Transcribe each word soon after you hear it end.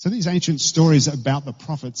So these ancient stories about the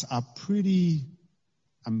prophets are pretty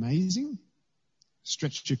amazing.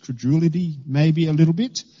 Stretch your credulity maybe a little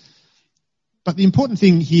bit. But the important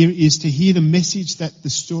thing here is to hear the message that the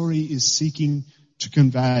story is seeking to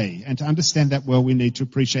convey. And to understand that well, we need to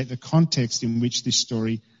appreciate the context in which this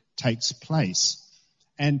story takes place.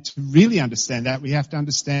 And to really understand that, we have to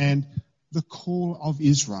understand the call of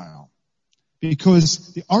Israel.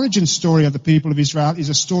 Because the origin story of the people of Israel is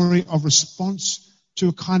a story of response to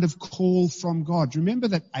a kind of call from God. Remember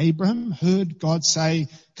that Abraham heard God say,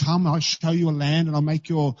 "Come, I'll show you a land and I'll make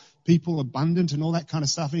your people abundant," and all that kind of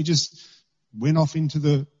stuff. And he just went off into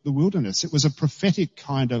the wilderness. It was a prophetic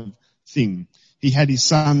kind of thing. He had his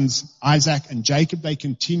sons Isaac and Jacob. They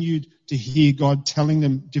continued to hear God telling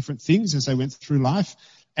them different things as they went through life.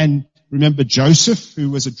 And remember Joseph, who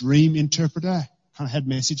was a dream interpreter, kind of had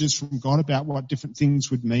messages from God about what different things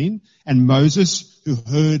would mean. And Moses, who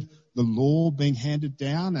heard the law being handed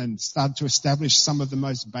down and started to establish some of the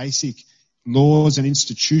most basic laws and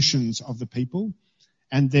institutions of the people,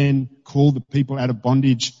 and then called the people out of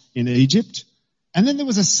bondage in Egypt. And then there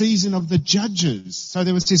was a season of the judges. So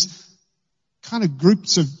there was this kind of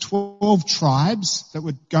groups of 12 tribes that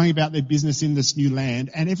were going about their business in this new land,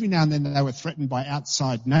 and every now and then they were threatened by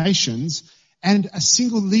outside nations, and a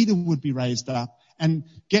single leader would be raised up and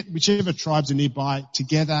get whichever tribes are nearby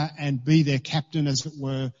together and be their captain, as it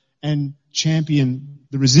were, and champion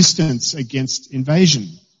the resistance against invasion.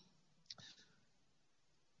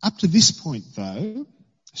 Up to this point, though,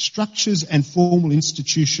 structures and formal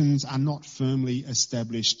institutions are not firmly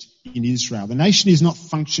established in Israel. The nation is not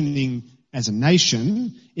functioning as a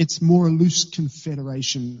nation. It's more a loose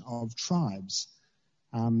confederation of tribes.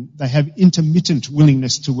 They have intermittent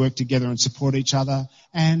willingness to work together and support each other,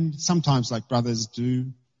 and sometimes, like brothers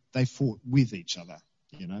do, they fought with each other,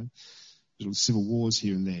 little civil wars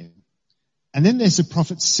here and there. And then there's the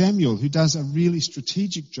prophet Samuel, who does a really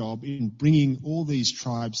strategic job in bringing all these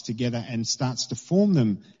tribes together and starts to form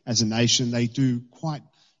them as a nation. They do quite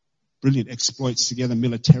brilliant exploits together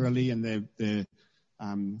militarily, and they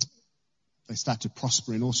start to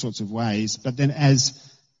prosper in all sorts of ways. But then as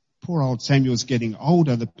poor old Samuel's getting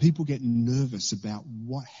older, the people get nervous about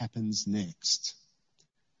what happens next.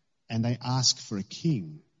 And they ask for a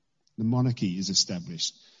king. The monarchy is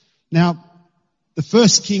established. Now, the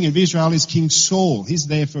first king of Israel is King Saul. He's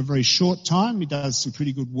there for a very short time. He does some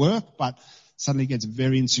pretty good work, but suddenly gets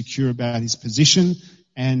very insecure about his position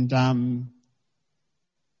and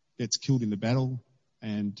gets killed in the battle.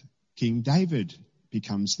 And King David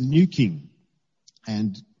becomes the new king.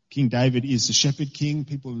 And King David is the shepherd king.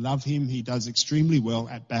 People love him. He does extremely well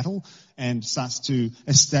at battle and starts to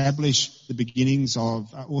establish the beginnings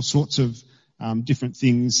of all sorts of different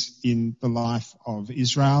things in the life of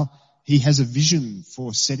Israel. He has a vision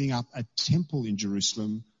for setting up a temple in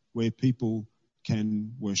Jerusalem where people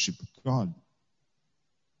can worship God.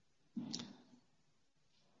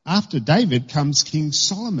 After David comes King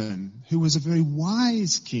Solomon, who was a very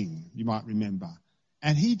wise king, you might remember.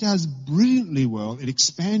 And he does brilliantly well at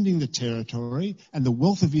expanding the territory, and the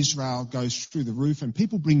wealth of Israel goes through the roof, and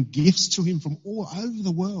people bring gifts to him from all over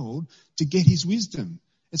the world to get his wisdom.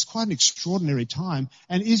 It's quite an extraordinary time.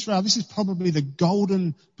 And Israel, this is probably the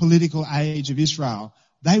golden political age of Israel.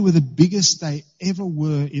 They were the biggest they ever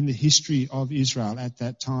were in the history of Israel at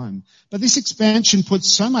that time. But this expansion puts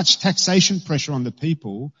so much taxation pressure on the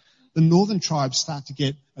people, the northern tribes start to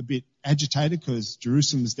get a bit agitated because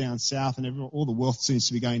Jerusalem's down south and all the wealth seems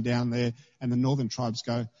to be going down there. And the northern tribes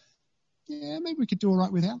go, yeah, maybe we could do all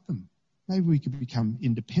right without them. Maybe we could become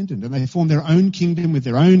independent. And they form their own kingdom with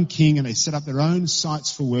their own king, and they set up their own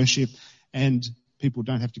sites for worship, and people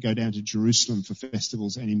don't have to go down to Jerusalem for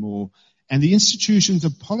festivals anymore. And the institutions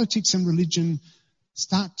of politics and religion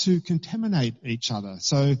start to contaminate each other.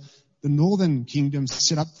 So the northern kingdoms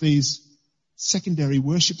set up these secondary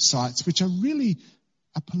worship sites, which are really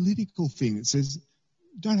a political thing. It says,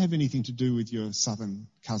 don't have anything to do with your southern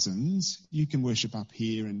cousins. You can worship up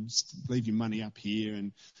here and leave your money up here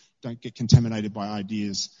and don't get contaminated by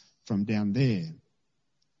ideas from down there.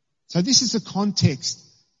 So this is the context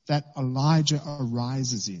that Elijah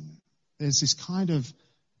arises in. There's this kind of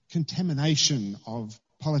contamination of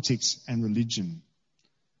politics and religion.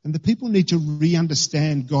 And the people need to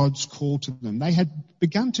re-understand God's call to them. They had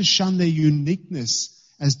begun to shun their uniqueness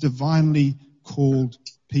as divinely called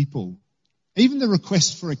people. Even the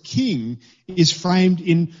request for a king is framed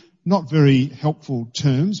in not very helpful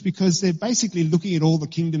terms, because they're basically looking at all the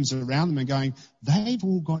kingdoms around them and going, they've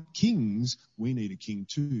all got kings, we need a king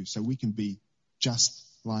too, so we can be just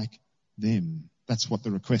like them. That's what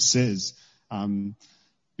the request says.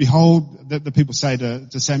 Behold, the people say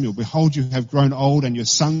to Samuel, behold, you have grown old and your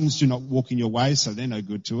sons do not walk in your ways, so they're no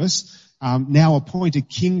good to us. Now appoint a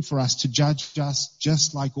king for us to judge us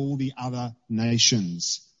just like all the other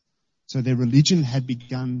nations. So their religion had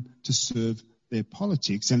begun to serve their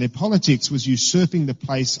politics, and their politics was usurping the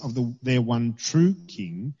place of their one true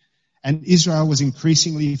king, and Israel was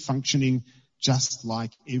increasingly functioning just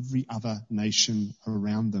like every other nation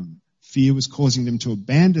around them. Fear was causing them to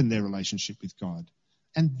abandon their relationship with God.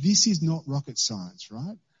 And this is not rocket science,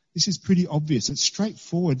 right? This is pretty obvious. It's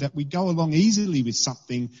straightforward that we go along easily with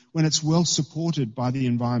something when it's well supported by the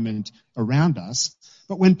environment around us.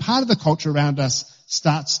 But when part of the culture around us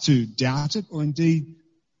starts to doubt it, or indeed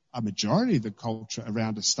a majority of the culture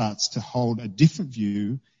around us starts to hold a different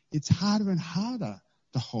view, it's harder and harder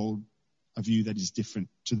to hold a view that is different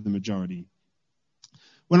to the majority.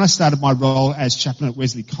 When I started my role as chaplain at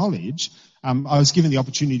Wesley College, I was given the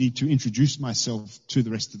opportunity to introduce myself to the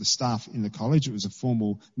rest of the staff in the college. It was a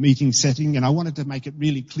formal meeting setting, and I wanted to make it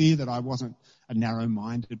really clear that I wasn't a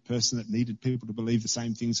narrow-minded person that needed people to believe the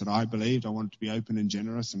same things that I believed. I wanted to be open and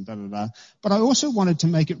generous and da-da-da. But I also wanted to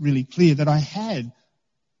make it really clear that I had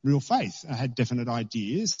real faith. I had definite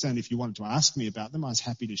ideas, and if you wanted to ask me about them, I was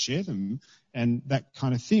happy to share them and that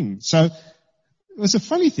kind of thing. So it was a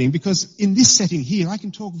funny thing because in this setting here, I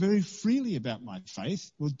can talk very freely about my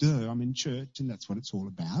faith. Well, I'm in church and that's what it's all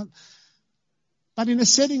about. But in a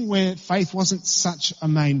setting where faith wasn't such a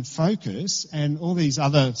main focus and all these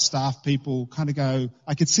other staff people kind of go,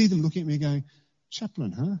 I could see them looking at me going,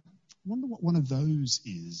 chaplain, huh? I wonder what one of those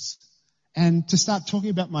is. And to start talking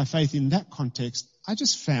about my faith in that context, I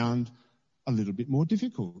just found a little bit more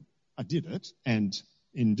difficult. I did it, and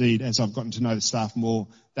indeed, as I've gotten to know the staff more,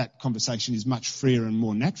 that conversation is much freer and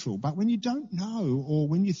more natural. But when you don't know, or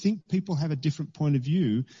when you think people have a different point of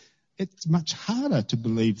view, it's much harder to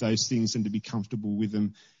believe those things and to be comfortable with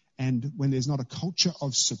them. And when there's not a culture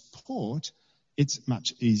of support, it's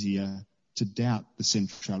much easier to doubt the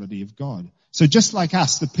centrality of God. So just like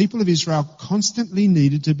us, the people of Israel constantly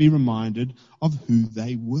needed to be reminded of who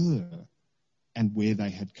they were and where they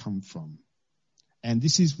had come from. And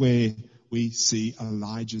this is where we see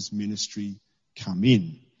Elijah's ministry come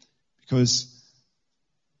in, because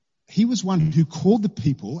he was one who called the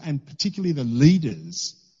people, and particularly the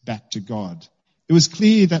leaders, back to God. It was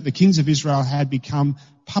clear that the kings of Israel had become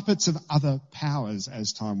puppets of other powers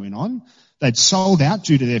as time went on. They'd sold out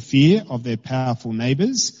due to their fear of their powerful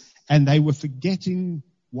neighbours, and they were forgetting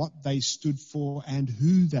what they stood for and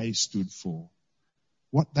who they stood for,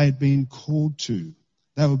 what they'd been called to.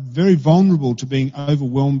 They were very vulnerable to being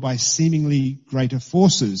overwhelmed by seemingly greater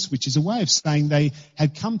forces, which is a way of saying they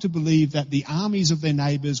had come to believe that the armies of their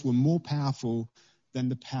neighbours were more powerful than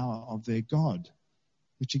the power of their God,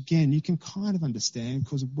 which again, you can kind of understand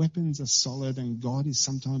because weapons are solid and God is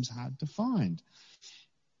sometimes hard to find.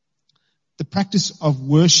 The practice of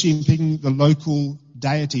worshipping the local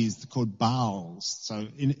deities called Baals. So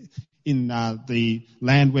in the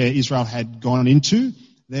land where Israel had gone into,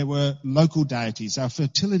 there were local deities, our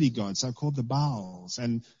fertility gods, they're called the Baals,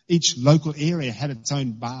 and each local area had its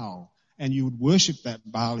own Baal, and you would worship that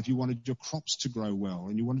Baal if you wanted your crops to grow well,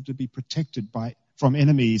 and you wanted to be protected from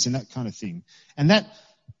enemies and that kind of thing. And that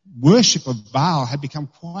worship of Baal had become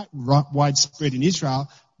quite widespread in Israel,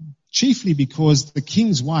 chiefly because the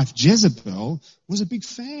king's wife, Jezebel, was a big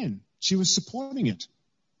fan. She was supporting it.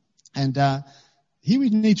 And here we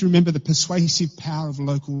need to remember the persuasive power of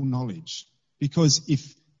local knowledge, because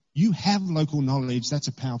if you have local knowledge, that's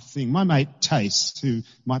a powerful thing. My mate, Tace, who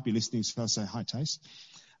might be listening, so I'll say hi, Tace.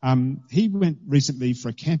 He went recently for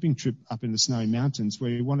a camping trip up in the Snowy Mountains where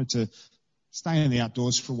he wanted to stay in the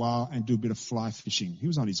outdoors for a while and do a bit of fly fishing. He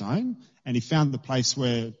was on his own, and he found the place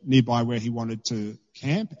nearby where he wanted to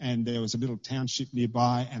camp, and there was a little township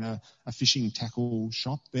nearby and a fishing tackle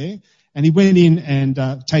shop there. And he went in, and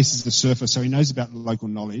Tace is the surfer, so he knows about the local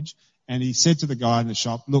knowledge. And he said to the guy in the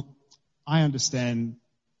shop, look, I understand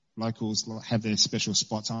locals have their special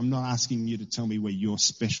spots. I'm not asking you to tell me where your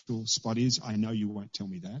special spot is. I know you won't tell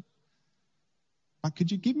me that. But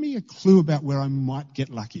could you give me a clue about where I might get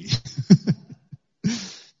lucky?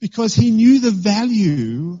 Because he knew the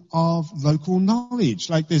value of local knowledge.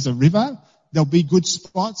 Like there's a river, there'll be good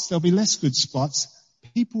spots, there'll be less good spots.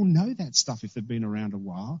 People know that stuff if they've been around a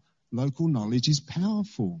while. Local knowledge is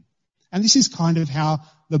powerful. And this is kind of how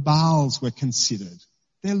the Baals were considered.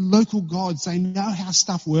 They're local gods. They know how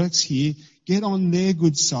stuff works here. Get on their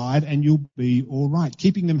good side and you'll be all right.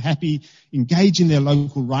 Keeping them happy, engage in their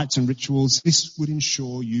local rites and rituals. This would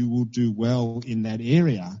ensure you will do well in that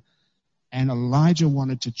area. And Elijah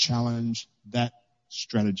wanted to challenge that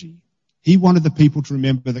strategy. He wanted the people to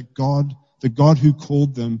remember that God, the God who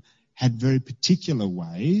called them had very particular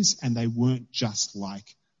ways, and they weren't just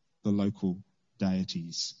like the local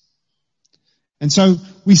deities. And so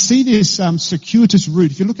we see this circuitous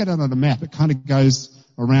route. If you look at it on a map, it kind of goes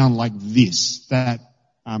around like this, that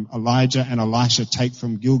Elijah and Elisha take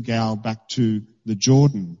from Gilgal back to the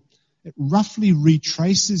Jordan. It roughly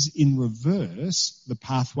retraces in reverse the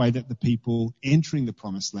pathway that the people entering the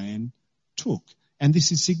promised land took. And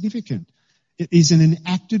this is significant. It is an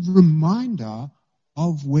enacted reminder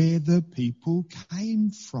of where the people came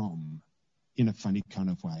from in a funny kind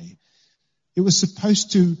of way. It was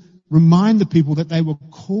supposed to remind the people that they were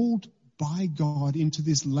called by God into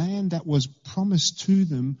this land that was promised to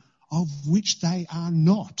them, of which they are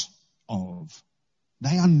not of.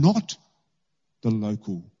 They are not the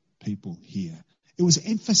local people here. It was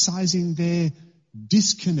emphasizing their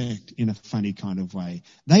disconnect in a funny kind of way.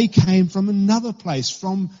 They came from another place,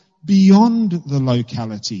 from beyond the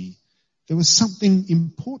locality. There was something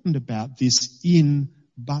important about this in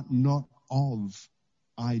but not of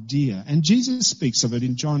idea. And Jesus speaks of it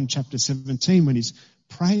in John chapter 17 when he's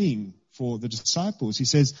praying for the disciples. He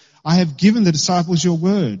says, I have given the disciples your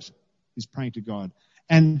word. He's praying to God.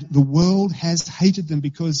 And the world has hated them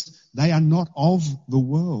because they are not of the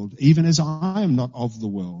world, even as I am not of the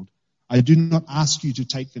world. I do not ask you to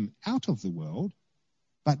take them out of the world,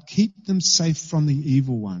 but keep them safe from the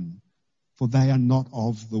evil one. For they are not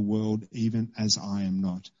of the world, even as I am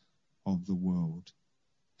not of the world.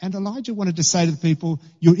 And Elijah wanted to say to the people,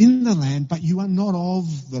 you're in the land, but you are not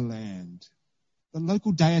of the land. The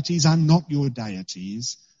local deities are not your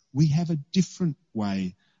deities. We have a different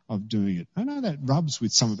way of doing it. I know that rubs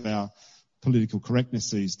with some of our political correctness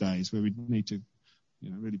these days, where we need to,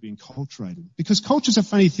 really be enculturated. Because culture's a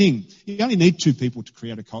funny thing. You only need two people to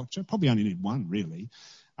create a culture. Probably only need one, really.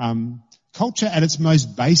 Culture at its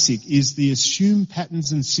most basic is the assumed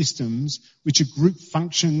patterns and systems which a group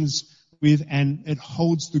functions with, and it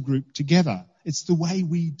holds the group together. It's the way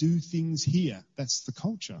we do things here. That's the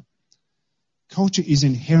culture. Culture is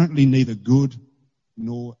inherently neither good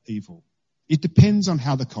nor evil. It depends on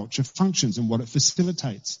how the culture functions and what it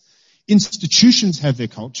facilitates. Institutions have their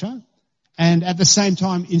culture, and at the same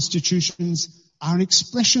time, institutions are an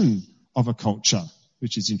expression of a culture,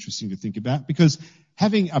 which is interesting to think about, because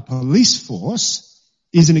having a police force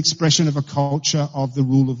is an expression of a culture of the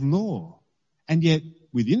rule of law. And yet,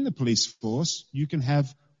 within the police force, you can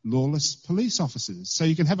have lawless police officers. So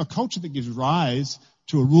you can have a culture that gives rise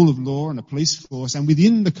to a rule of law and a police force, and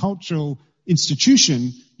within the cultural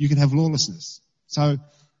institution, you can have lawlessness. So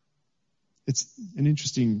it's an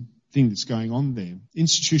interesting thing that's going on there.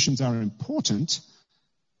 Institutions are important,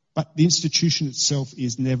 but the institution itself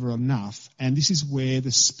is never enough. And this is where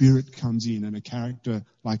the Spirit comes in, and a character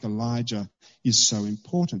like Elijah is so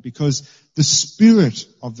important, because the spirit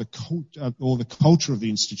of the culture, or the culture of the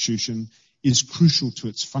institution, is crucial to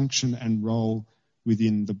its function and role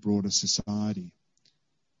within the broader society.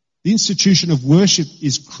 The institution of worship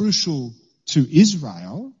is crucial to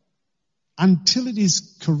Israel until it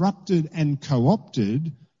is corrupted and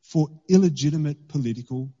co-opted for illegitimate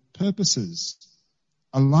political purposes.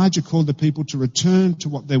 Elijah called the people to return to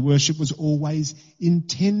what their worship was always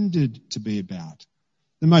intended to be about.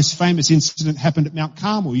 The most famous incident happened at Mount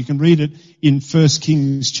Carmel. You can read it in 1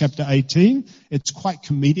 Kings chapter 18. It's quite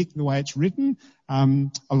comedic the way it's written.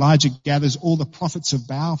 Elijah gathers all the prophets of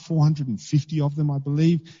Baal, 450 of them, I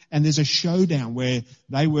believe, and there's a showdown where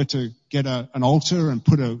they were to get an altar and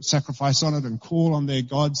put a sacrifice on it and call on their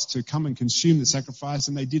gods to come and consume the sacrifice,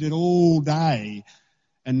 and they did it all day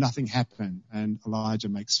and nothing happened. And Elijah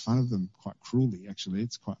makes fun of them quite cruelly, actually.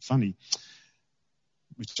 It's quite funny,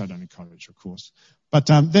 which I don't encourage, of course. But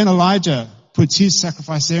then Elijah puts his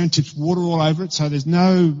sacrifice there and tips water all over it, so there's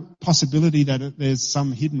no possibility that there's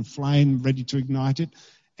some hidden flame ready to ignite it,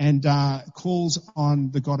 and calls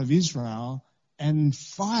on the God of Israel, and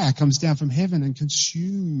fire comes down from heaven and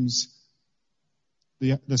consumes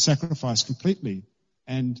the sacrifice completely.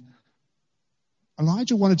 And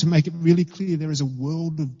Elijah wanted to make it really clear there is a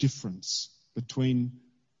world of difference between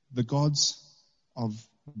the gods of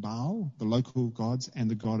Baal, the local gods, and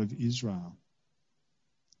the God of Israel.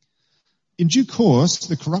 In due course,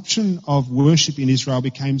 the corruption of worship in Israel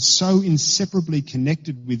became so inseparably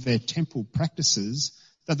connected with their temple practices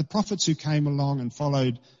that the prophets who came along and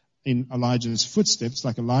followed in Elijah's footsteps,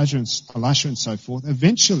 like Elisha and so forth,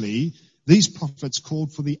 eventually these prophets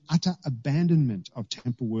called for the utter abandonment of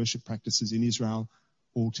temple worship practices in Israel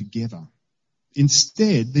altogether.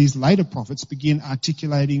 Instead, these later prophets begin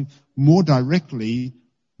articulating more directly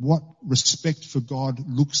what respect for God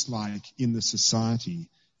looks like in the society.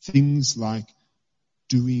 Things like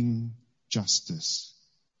doing justice,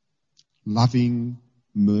 loving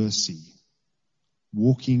mercy,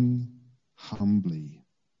 walking humbly.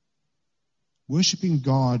 Worshipping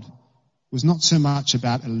God was not so much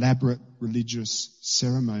about elaborate religious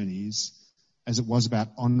ceremonies as it was about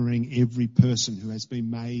honouring every person who has been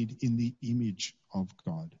made in the image of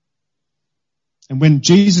God. And when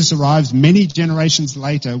Jesus arrives many generations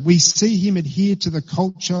later, we see him adhere to the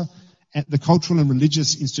cultural and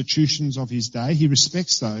religious institutions of his day. He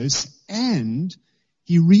respects those, and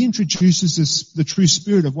he reintroduces the true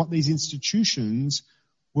spirit of what these institutions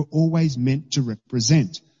were always meant to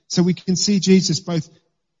represent. So we can see Jesus both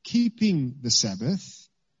keeping the Sabbath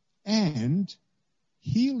and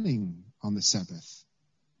healing on the Sabbath.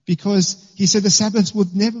 Because he said the Sabbath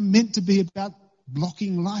was never meant to be about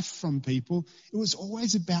blocking life from people. It was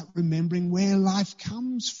always about remembering where life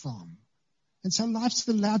comes from. And so life's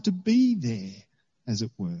allowed to be there, as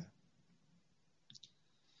it were.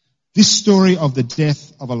 This story of the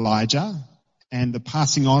death of Elijah and the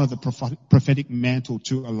passing on of the prophetic mantle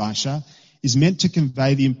to Elisha is meant to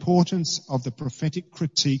convey the importance of the prophetic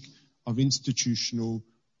critique of institutional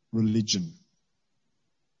religion.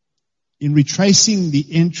 In retracing the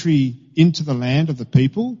entry into the land of the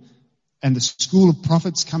people and the school of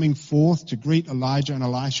prophets coming forth to greet Elijah and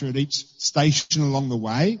Elisha at each station along the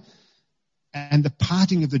way, and the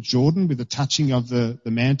parting of the Jordan with the touching of the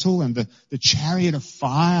mantle and the chariot of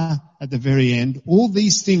fire at the very end, all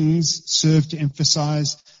these things serve to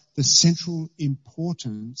emphasize the central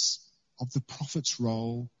importance of the prophet's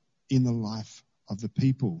role in the life of the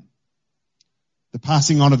people. The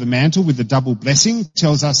passing on of the mantle with the double blessing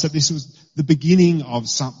tells us that this was the beginning of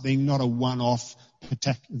something, not a one-off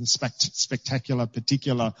spectacular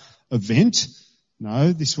particular event.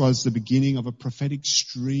 No, this was the beginning of a prophetic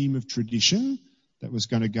stream of tradition that was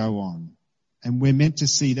going to go on. And we're meant to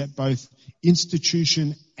see that both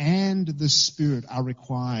institution and the Spirit are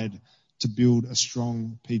required to build a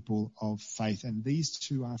strong people of faith. And these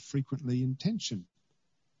two are frequently in tension.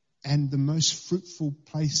 And the most fruitful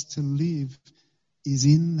place to live is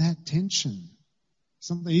in that tension.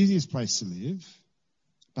 It's not the easiest place to live,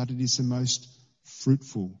 but it is the most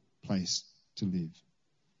fruitful place to live.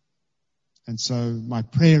 And so my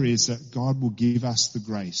prayer is that God will give us the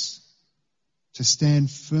grace to stand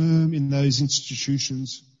firm in those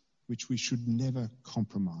institutions which we should never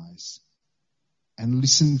compromise, and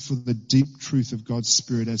listen for the deep truth of God's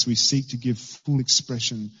Spirit as we seek to give full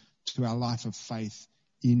expression to our life of faith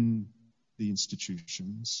in the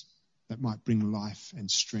institutions that might bring life and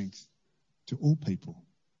strength to all people,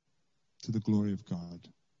 to the glory of God.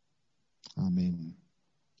 Amen.